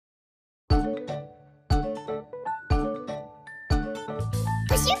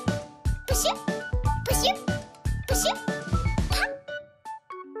プシュプシュプシュプシュパッ。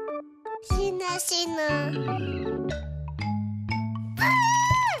しなしなパー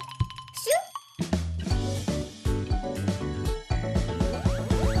シュ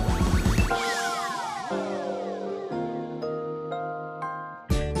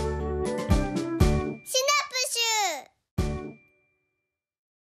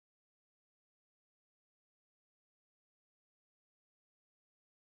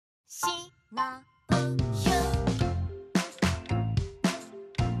シナプシュ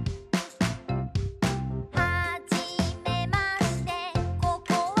はじめまして、こ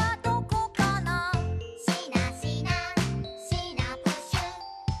こはどこかな。シナシナシナプシュ、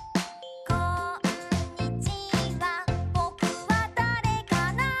こんにちは、僕は誰か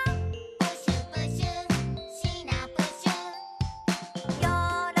な。プシュプシュシナプシュ、よ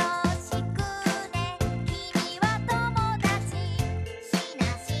ろしくね、君は友達。シナ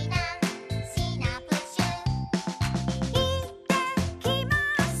シナシナプシュ、行ってきま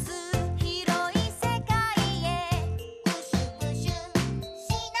す、広い世界へ。プシュプシュシ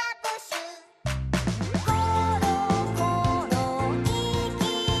ナプシュ、コロコロ生き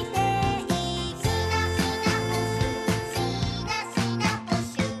ていく。シナシナプシュシナシナプ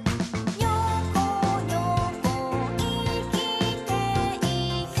シュ、よこよこ生きて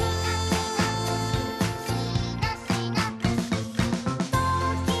いく。シナシナプシュシナシナプシュ、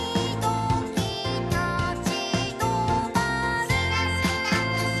時々立ち止まる。シナシナ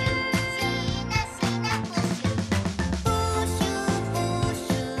プシュシナシナプシュ、プシュプ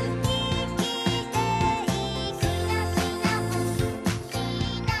シュ生きていく。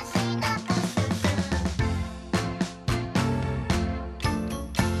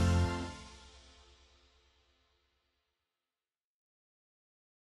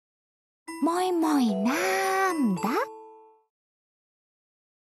もいもいなんだ？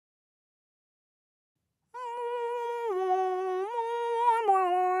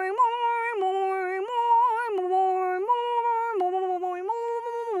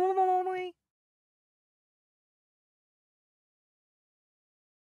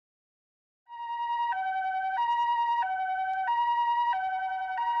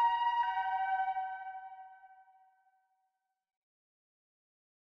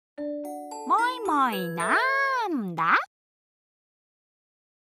もいもいなんだ？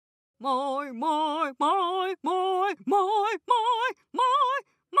もいもいもいもいもいもい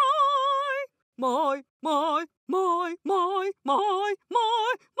もいもいもいもいもいもいもいも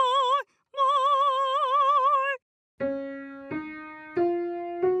い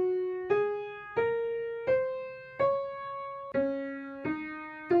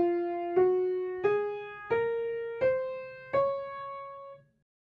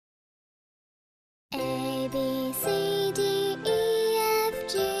A B C D E F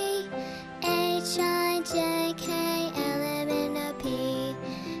G H I J K L M N O P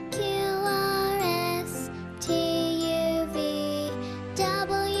Q R S T U V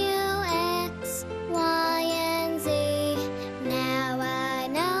W X Y and Z. Now I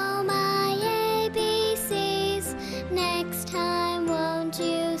know my ABCs. Next time, won't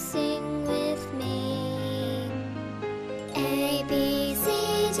you sing with me? A B C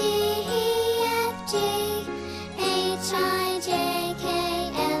D E F G H I J K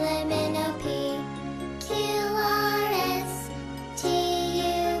L M N O P Q R S T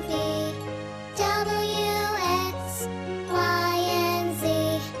U V W X Y and Z.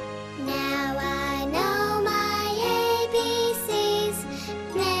 Now I know my ABCs.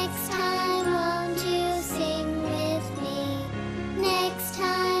 Next time, won't you sing with me? Next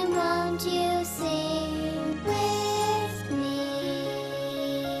time, won't you sing with me?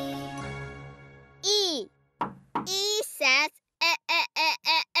 E. E says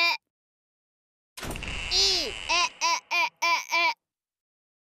E.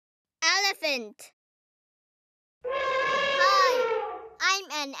 Elephant. Hi, I'm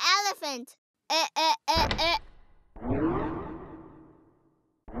an elephant.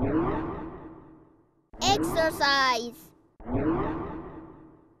 Exercise.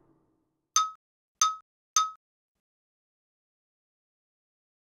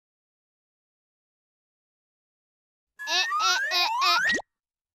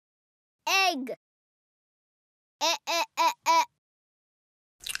 Egg.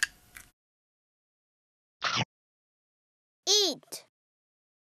 Eat.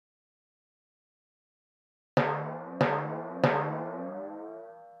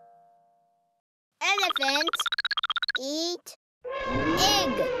 Elephant eat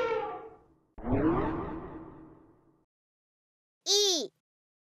egg. E.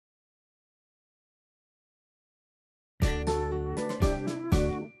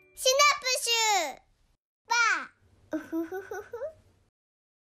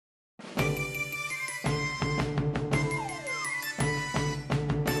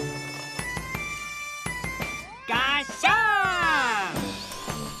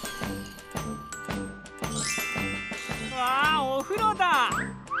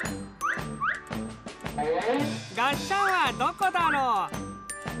 ガッシャンはどこだろう。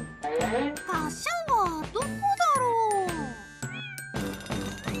ガッシャンはどこだろう。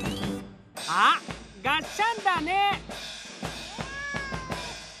あ、ガッシャンだね。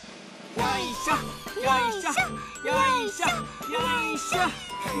よいしょよいしょよいしょよいしょ。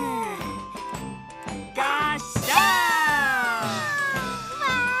ガッシャン。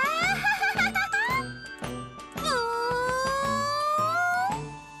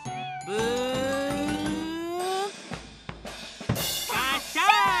ブーガッシャン。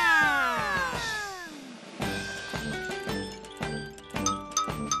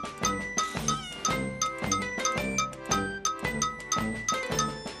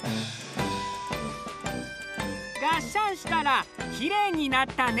ガッシャンしたら綺麗になっ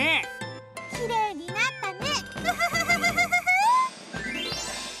たね。綺麗になったね。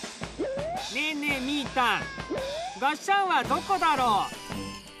ねえねえみーたん、ガッシャンはどこだろう。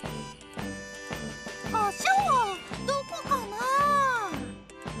ガッシャンはどこかな。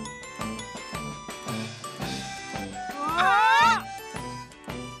あ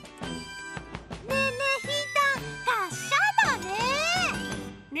ねえねえひーたん、ガッシャンだね。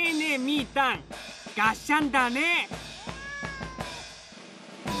ねえねえみーたん、ガッシャンだね。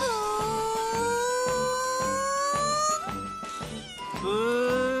ブーンブ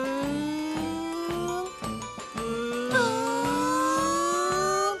ーン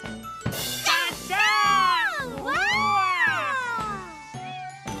ガッシャン。うわ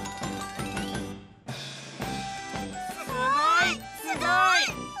すごいすごい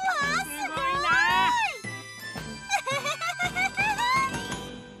すごいな。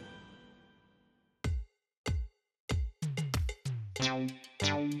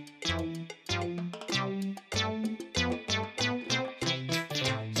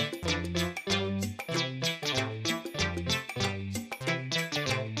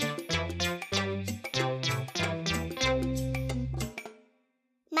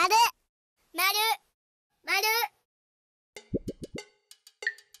まるまるまる。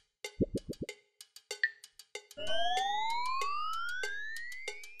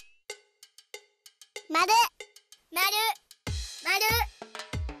まるまるまる。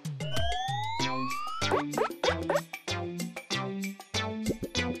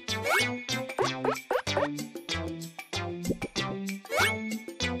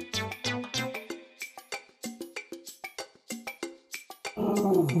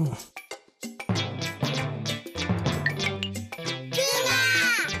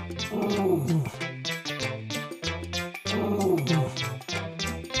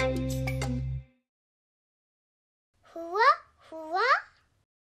ふわふわ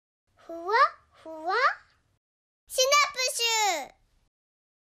ふわふわシナプシュ。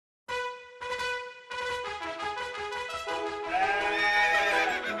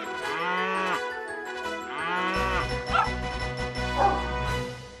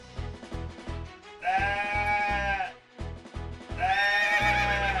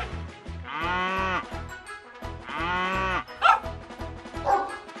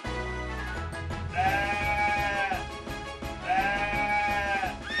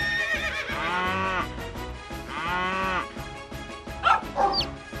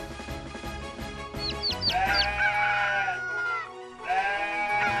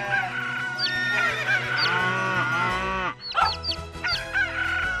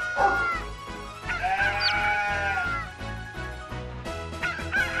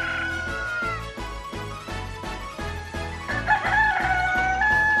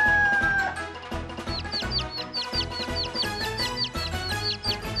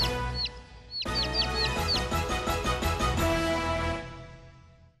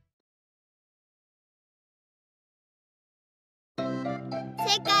世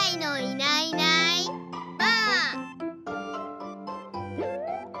界のいないいないばあ。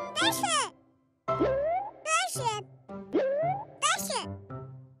ダッシュダッシュダッシュ。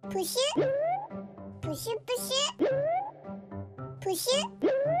プシュプシュプシュプシュプシ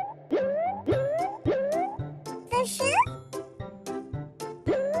ュシュ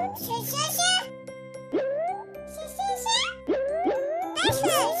シュシュシュシュシュシュ。ダッシュ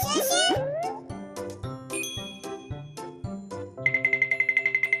シュシュ。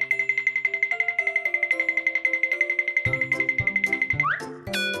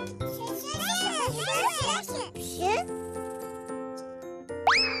シュ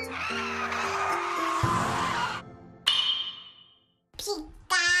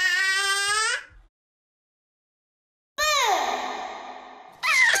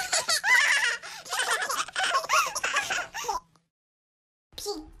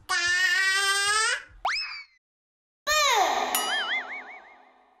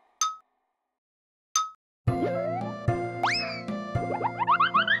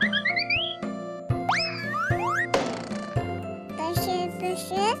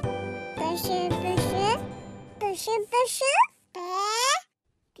シュプシュ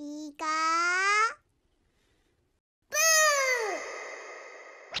ピカブー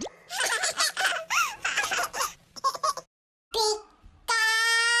ピカ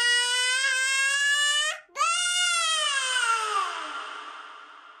ブ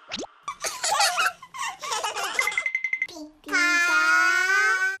ーピカ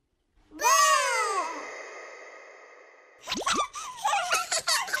ブー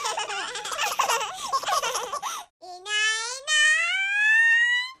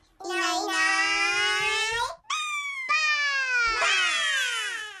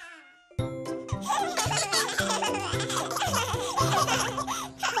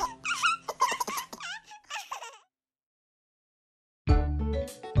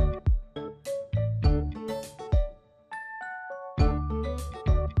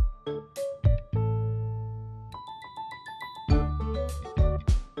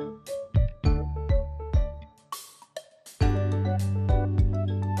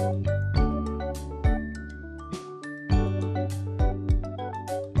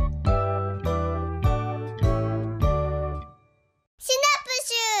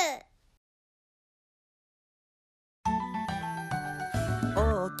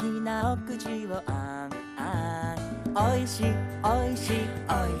大きなお口をあんあん、おいしいおいしい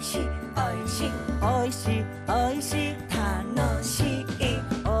おいしいおいしいおいしいおいしい楽しい、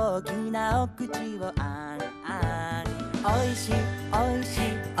大きなお口をあんあん、おいしいおいしい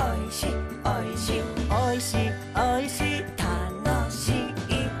おいしいおいしいおいしいおいしい楽しい、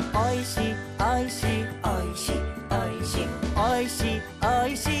おいしいおいしいおいしいおいしいおいしいお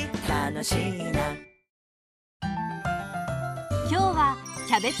いしい楽しいな。今日は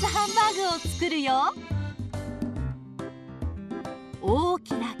キャベツハンバーグを作るよ。大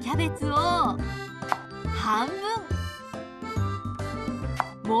きなキャベツを半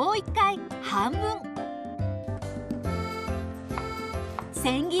分、もう一回半分、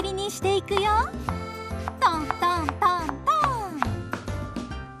千切りにしていくよ。トントントント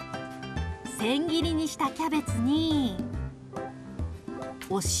ン。千切りにしたキャベツに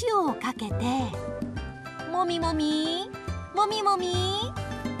お塩をかけてもみもみもみもみ。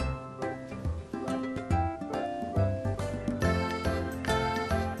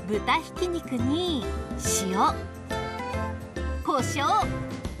豚ひき肉に塩、胡椒、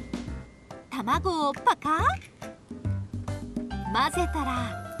卵をパカッ混ぜた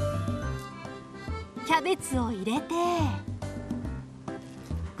らキャベツを入れて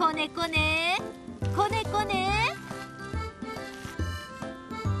こねこねこねこね、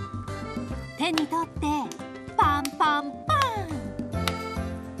手に取ってパンパンパ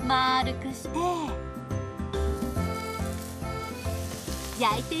ン丸くして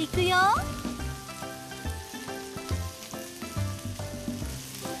焼いていくよ。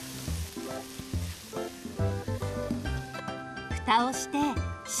蓋をして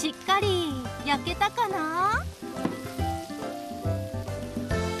しっかり焼けたかな。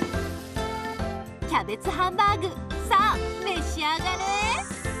キャベツハンバーグ、さあ召し上がれ。